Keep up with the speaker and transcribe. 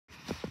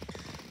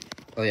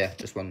Oh yeah,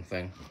 just one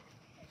thing.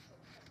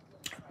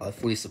 I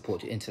fully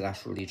support the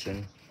International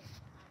Legion,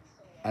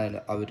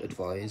 and I would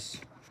advise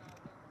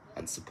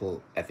and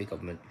support every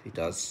government who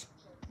does.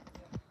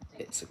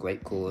 It's a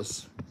great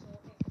cause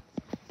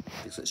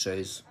because it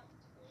shows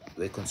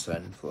we're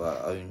concerned for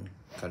our own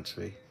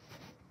country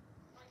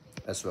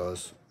as well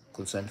as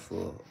concerned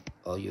for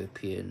our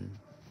European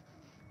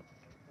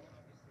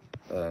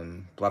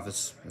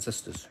brothers and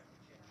sisters.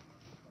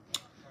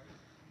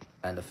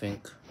 And I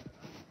think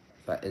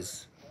that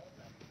is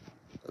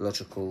a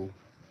logical,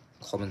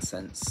 common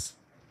sense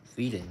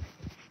feeling.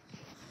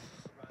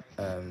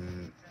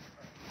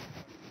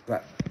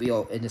 That we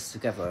are in this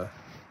together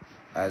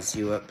as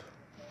Europe,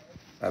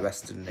 a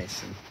Western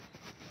nation,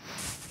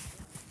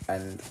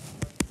 and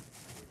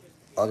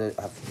I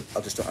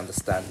just don't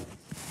understand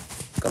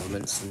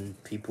governments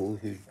and people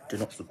who do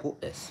not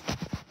support this,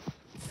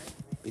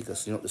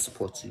 because you're not just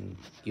supporting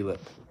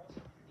Europe,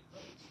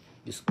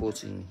 you're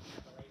supporting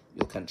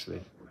your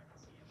country,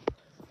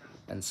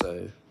 and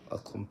so I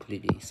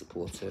completely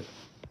support it.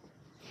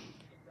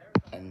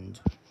 And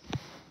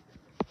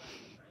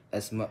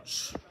as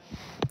much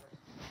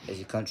as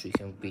your country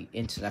can be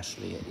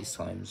internationally at these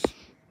times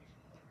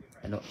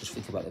and not just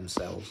think about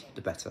themselves,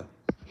 the better,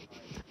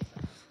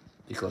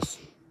 because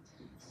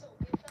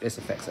this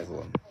affects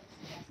everyone,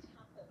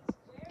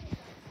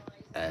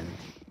 and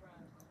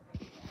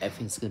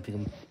everything's going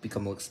to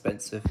become more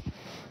expensive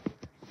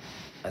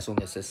as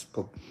long as this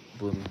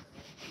problem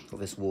of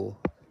this war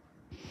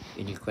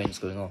in Ukraine is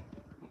going on.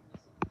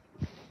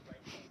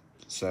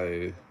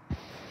 So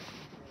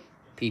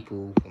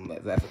people from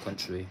whatever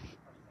country,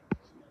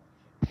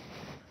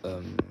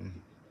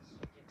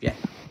 yeah,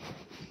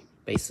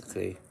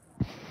 basically,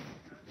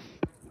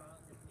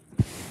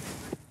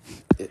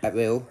 at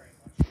real,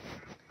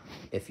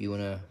 if you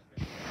want to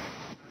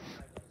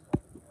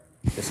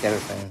risk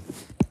everything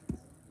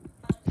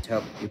to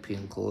help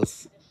European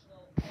cause,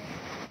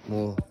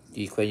 more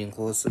the Ukrainian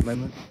cause at the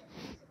moment,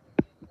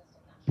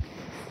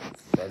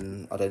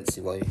 then I don't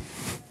see why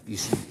you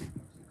shouldn't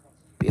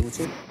be able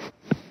to.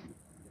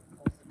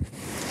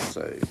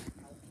 So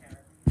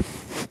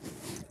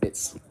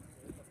it's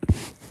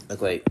a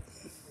great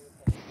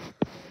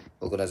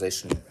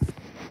organisation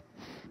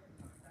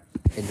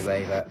in the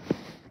way that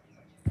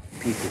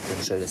people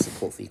can show their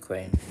support for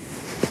Ukraine,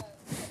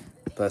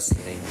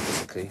 personally and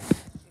physically.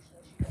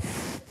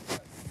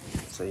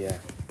 So yeah,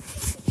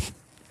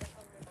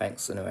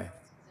 thanks anyway.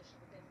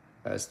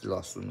 That's the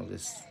last one of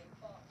this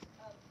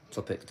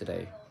topic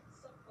today.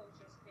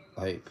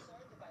 I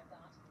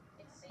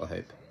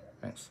hope.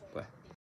 Thanks. Bye.